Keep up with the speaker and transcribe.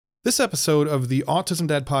This episode of the Autism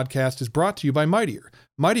Dad podcast is brought to you by Mightier.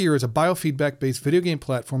 Mightier is a biofeedback-based video game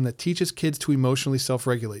platform that teaches kids to emotionally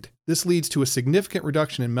self-regulate. This leads to a significant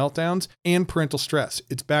reduction in meltdowns and parental stress.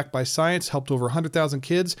 It's backed by science, helped over 100,000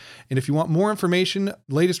 kids, and if you want more information,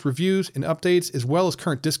 latest reviews and updates, as well as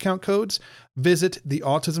current discount codes, visit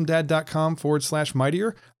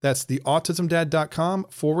theautismdad.com/mightier. That's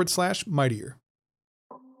theautismdad.com/mightier.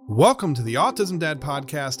 Welcome to the Autism Dad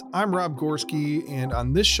podcast. I'm Rob Gorski, and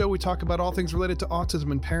on this show we talk about all things related to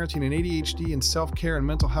autism and parenting and ADHD and self-care and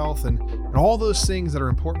mental health and all those things that are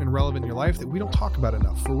important and relevant in your life that we don't talk about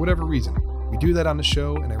enough for whatever reason. We do that on the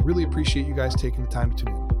show, and I really appreciate you guys taking the time to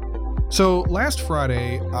tune in. So last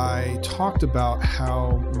Friday, I talked about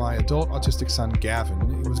how my adult autistic son,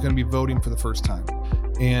 Gavin, was going to be voting for the first time.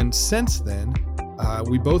 And since then,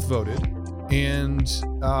 we both voted. And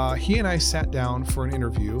he and I sat down for an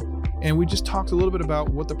interview, and we just talked a little bit about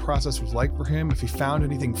what the process was like for him, if he found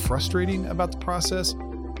anything frustrating about the process,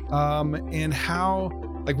 and how,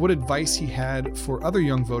 like, what advice he had for other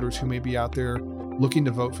young voters who may be out there looking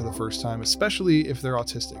to vote for the first time, especially if they're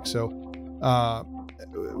autistic. So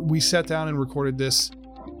we sat down and recorded this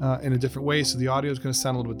in a different way, so the audio is going to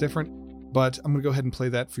sound a little bit different, but I'm going to go ahead and play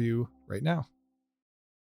that for you right now.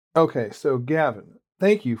 Okay, so Gavin,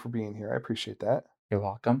 thank you for being here. I appreciate that. You're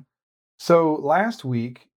welcome. So last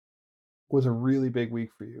week was a really big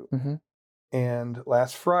week for you. Mm-hmm. And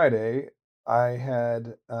last Friday, I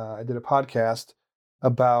did a podcast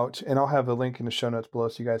about, and I'll have the link in the show notes below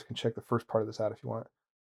so you guys can check the first part of this out if you want.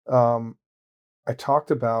 I talked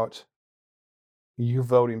about you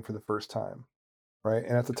voting for the first time, right?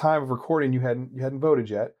 And at the time of recording, you hadn't voted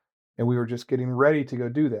yet, and we were just getting ready to go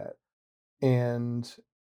do that. And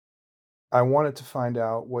I wanted to find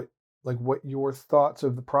out what your thoughts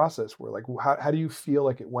of the process were. Like, how do you feel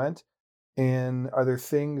like it went? And are there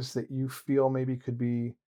things that you feel maybe could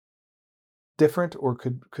be different or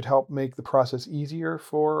could help make the process easier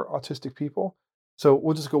for autistic people? So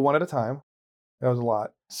we'll just go one at a time. That was a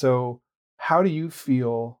lot. So how do you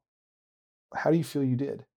feel you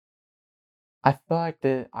did? I feel like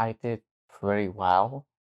that I did pretty well.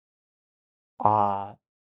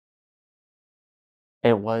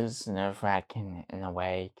 It was nerve-wracking in a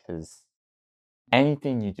way because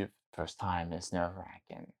anything you do for the first time is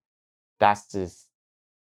nerve-wracking. That's just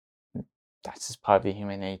part of the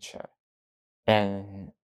human nature.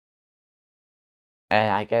 And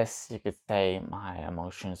I guess you could say my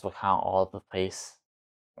emotions were kind of all over the place.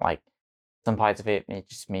 Like, some parts of it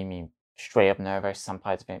just made me straight up nervous. Some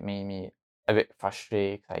parts of it made me a bit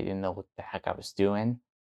frustrated because I didn't know what the heck I was doing.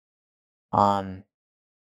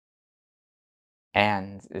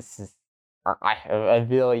 And it's just, I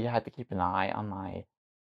really had to keep an eye on my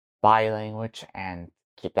body language and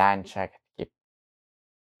keep that in check. Keep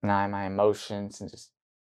an eye on my emotions and just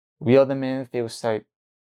reel them in if they would start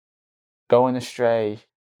going astray.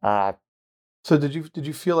 So did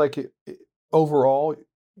you feel like it overall?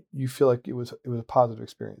 You feel like it was a positive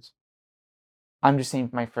experience? I'm just saying,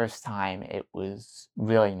 for my first time, it was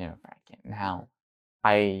really nerve-wracking. Now,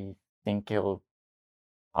 I think I'll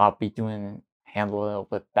be handle it a little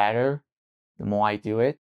bit better the more I do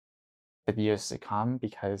it, the years to come,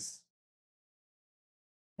 because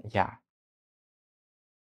yeah.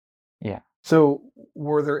 So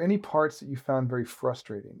were there any parts that you found very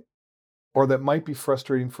frustrating or that might be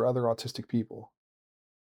frustrating for other autistic people?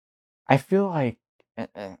 I feel like,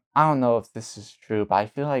 I don't know if this is true, but I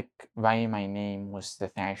feel like writing my name was the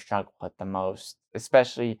thing I struggled with the most,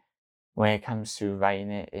 especially when it comes to writing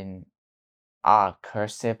it in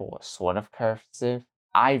cursive or sort of cursive.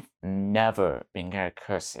 I've never been good at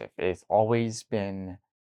cursive. It's always been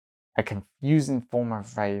a confusing form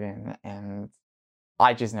of writing, and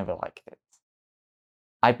I just never liked it.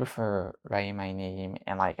 I prefer writing my name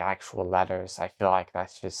in like actual letters. I feel like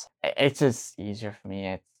it's just easier for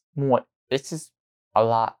me. It's just a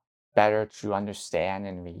lot better to understand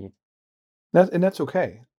and read. That's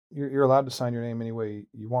okay. You're allowed to sign your name any way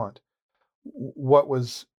you want.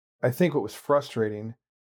 I think what was frustrating,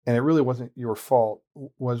 and it really wasn't your fault,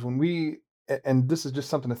 was when and this is just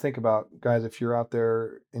something to think about, guys, if you're out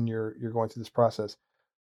there and you're going through this process.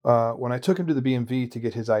 When I took him to the BMV to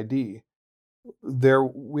get his ID,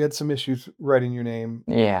 we had some issues writing your name,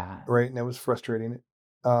 Yeah. right? And it was frustrating.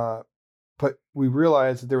 But we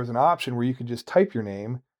realized that there was an option where you could just type your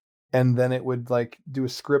name and then it would like do a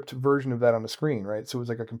script version of that on the screen, right? So it was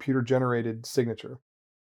like a computer generated signature.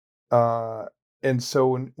 And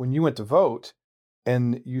so when you went to vote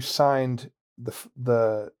and you signed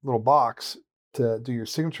the little box to do your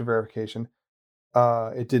signature verification,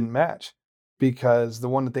 it didn't match because the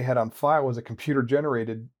one that they had on file was a computer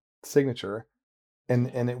generated signature.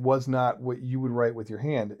 and it was not what you would write with your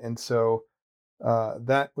hand. And so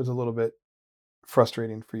that was a little bit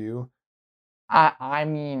frustrating for you. I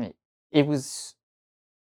mean, it was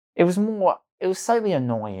it was slightly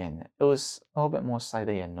annoying. It was a little bit more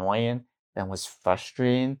slightly annoying than was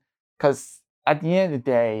frustrating, because at the end of the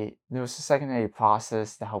day, there was a secondary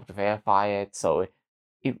process to help verify it, so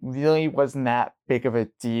it really wasn't that big of a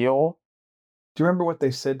deal. Do you remember what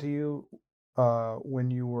they said to you when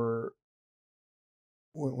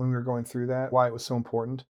when we were going through that? Why it was so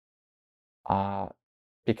important? Uh,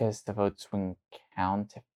 because the votes wouldn't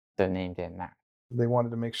count if the name didn't match. They wanted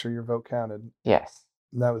to make sure your vote counted. Yes.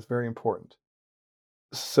 And that was very important.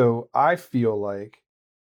 So I feel like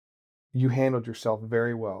you handled yourself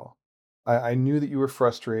very well. I knew that you were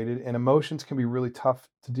frustrated, and emotions can be really tough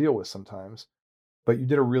to deal with sometimes, but you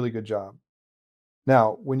did a really good job.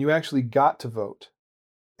 Now, when you actually got to vote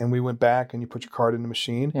and we went back and you put your card in the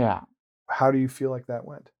machine, Yeah. how do you feel like that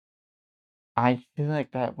went? I feel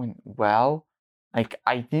like that went well. Like,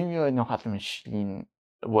 I didn't really know how the machine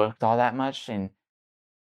worked all that much, and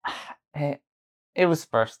it, it was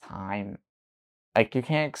first time. Like, you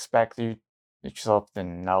can't expect yourself to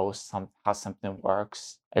know how something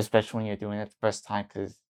works, especially when you're doing it the first time,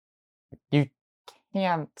 because you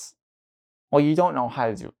can't. Well, you don't know how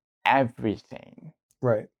to do everything,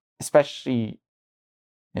 Right. especially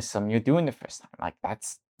if something you're doing the first time. Like,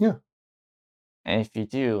 that's. Yeah. And if you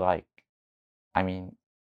do, like, I mean,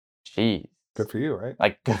 geez, Good for you, right?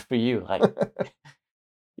 like, good for you. Like,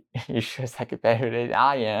 you sure as heck better than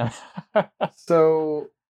I am. So,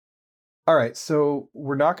 all right. So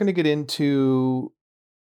we're not going to get into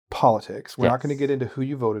politics. We're not going to get Yes. into who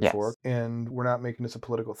you voted for, Yes. and we're not making this a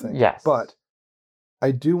political thing. Yes. But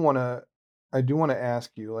I do want to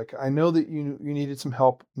ask you, like, I know that you needed some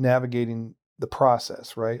help navigating the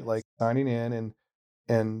process, right? Like signing in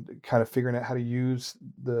and kind of figuring out how to use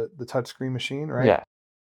the touchscreen machine, right? Yeah.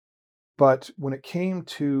 But when it came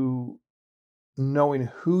to knowing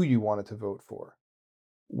who you wanted to vote for,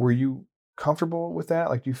 were you comfortable with that?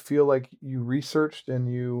 Like, do you feel like you researched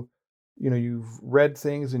and you've read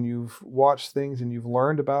things and you've watched things and you've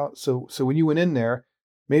learned about, so when you went in there,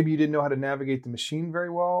 maybe you didn't know how to navigate the machine very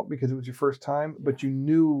well because it was your first time, but you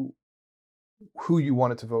knew who you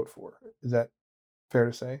wanted to vote for. Is that fair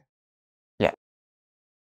to say? Yeah.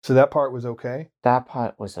 So that part was okay. That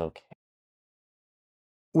part was okay.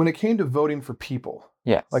 When it came to voting for people,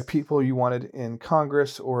 like Yes. people you wanted in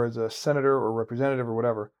Congress or as a senator or representative or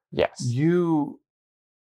whatever, Yes. you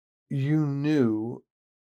knew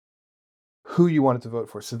who you wanted to vote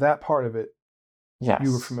for. So that part of it you were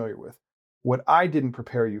Yes. familiar with. What I didn't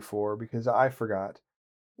prepare you for, because I forgot,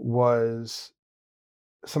 was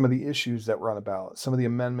some of the issues that were on the ballot, some of the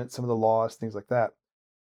amendments, some of the laws, things like that.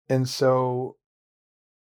 And so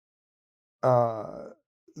uh,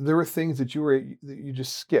 there were things that that you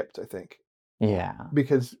just skipped, I think, Yeah.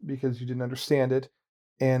 because you didn't understand it,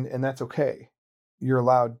 and that's okay. You're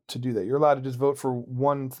allowed to do that. You're allowed to just vote for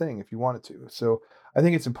one thing if you wanted to. So I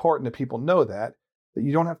think it's important that people know that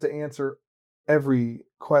you don't have to answer every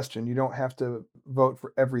question. You don't have to vote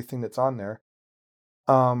for everything that's on there.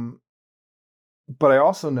 Um, but I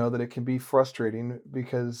also know that it can be frustrating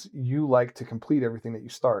because you like to complete everything that you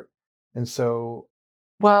start. And so,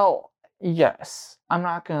 Well, yes. I'm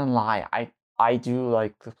not gonna lie. I do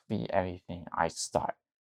like to complete everything I start.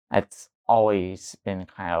 That's always been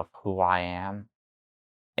kind of who I am.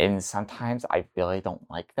 And sometimes I really don't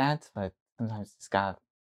like that, but sometimes just gotta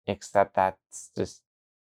accept that's just.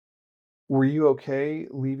 were you okay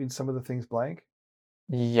leaving some of the things blank?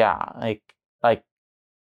 Yeah, like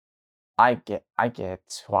I get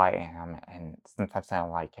who I am, and sometimes I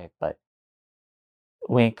don't like it, but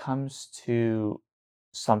when it comes to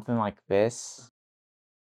something like this,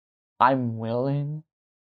 I'm willing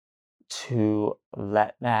to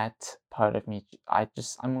let that part of me.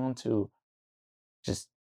 I'm willing to just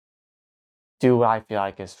do what I feel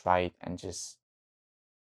like is right, and just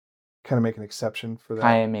Kind of make an exception for that,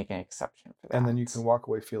 kind of make an exception for and then that. you can walk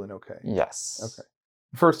away feeling okay. Okay. Yes.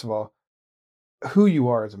 First of all, who you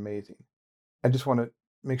are is amazing. I just want to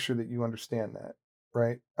make sure that you understand that,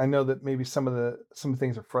 right? I know that maybe some of the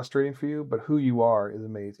things are frustrating for you, but who you are is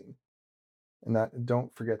amazing, and that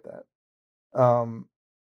don't forget that.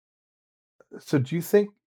 So do you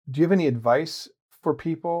have any advice for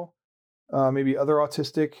people, maybe other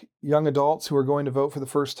autistic young adults who are going to vote for the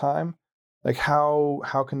first time? Like how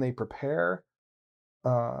can they prepare?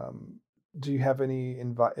 Um, do you have any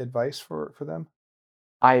advice for them?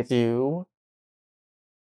 I do.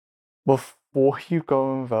 Before you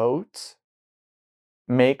go and vote,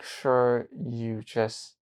 make sure you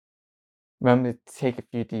just remember to take a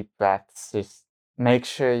few deep breaths. Just make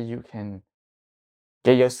sure you can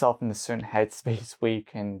get yourself in a certain headspace where you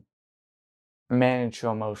can manage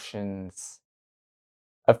your emotions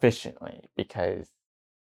efficiently, because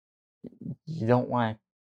you don't want to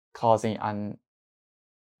cause any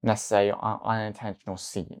unnecessary, unintentional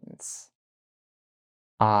scenes.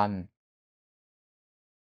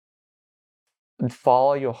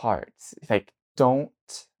 Follow your heart. Like,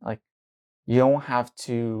 you don't have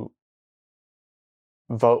to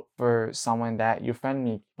vote for someone that your friend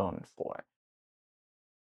may be voting for.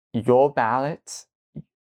 Your ballot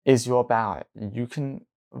is your ballot. You can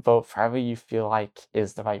vote for whoever you feel like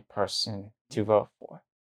is the right person to vote for.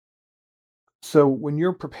 So when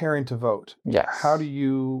you're preparing to vote, Yes. how do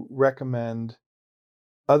you recommend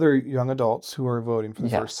other young adults who are voting for the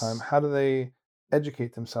first time, Yes. how do they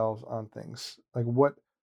educate themselves on things? Like what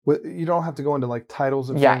you don't have to go into like titles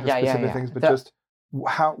of things or specific things, but just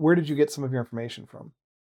where did you get some of your information from?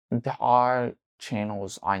 There are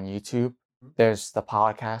channels on YouTube. There's the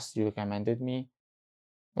podcast you recommended me.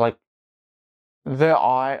 Like, there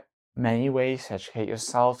are many ways to educate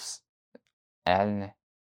yourselves, and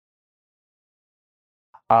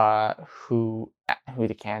who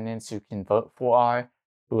the candidates you can vote for are,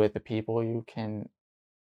 who are the people you can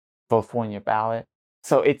vote for in your ballot.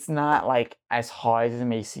 So it's not like as hard as it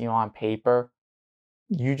may seem on paper.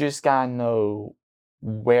 You just gotta know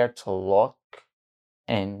where to look,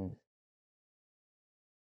 and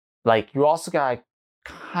like, you also gotta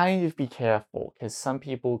kind of be careful, because some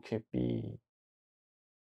people could be,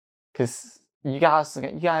 because you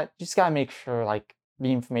just gotta make sure like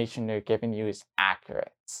the information they're giving you is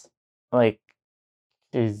accurate. Like,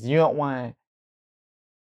 because you don't want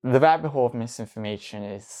the rabbit hole of misinformation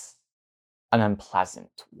is an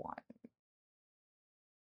unpleasant one.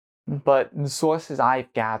 But the sources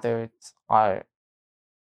I've gathered are,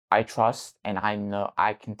 I trust, and I know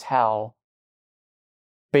I can tell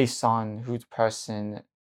based on who the person,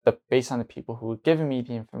 based on the people who are giving me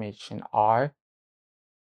the information are,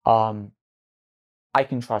 I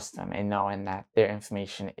can trust them in knowing that their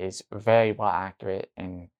information is very well accurate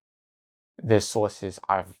and their sources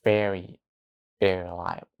are very, very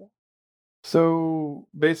reliable. So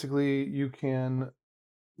basically you can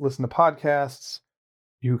listen to podcasts,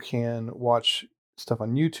 you can watch stuff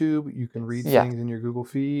on YouTube, you can read things in your Google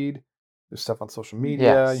feed, there's stuff on social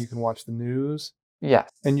media, you can watch the news. Yes.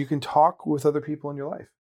 And you can talk with other people in your life.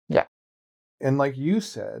 Yeah. And like you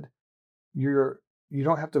said, you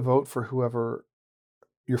don't have to vote for whoever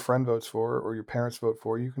your friend votes for or your parents vote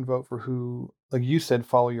for. You can vote for who, like you said,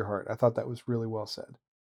 follow your heart. I thought that was really well said.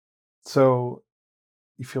 So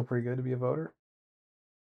you feel pretty good to be a voter?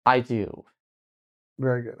 I do.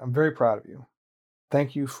 Very good. I'm very proud of you.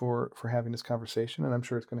 Thank you for having this conversation, and I'm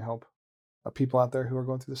sure it's going to help people out there who are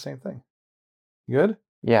going through the same thing. Good?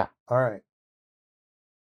 Yeah. All right.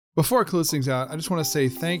 Before I close things out, I just want to say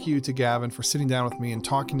thank you to Gavin for sitting down with me and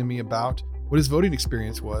talking to me about what his voting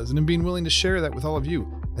experience was and him being willing to share that with all of you.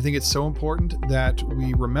 I think it's so important that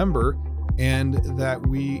we remember and that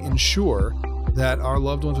we ensure that our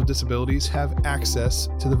loved ones with disabilities have access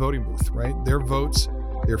to the voting booth, right? Their votes,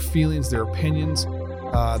 their feelings, their opinions,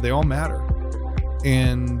 they all matter.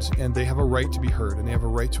 And they have a right to be heard, and they have a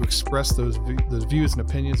right to express those views and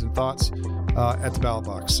opinions and thoughts at the ballot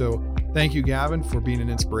box. So thank you, Gavin, for being an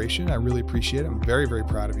inspiration. I really appreciate it. I'm very, very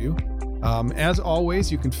proud of you. As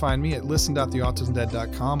always, you can find me at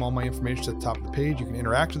listen.theautismdad.com. All my information is at the top of the page. You can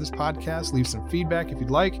interact with this podcast, leave some feedback if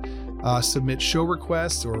you'd like, submit show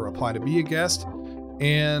requests or apply to be a guest,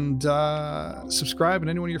 and subscribe in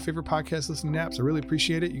any one of your favorite podcast listening apps. I really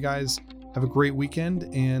appreciate it. You guys have a great weekend,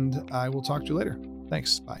 and I will talk to you later.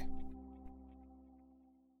 Thanks. Bye.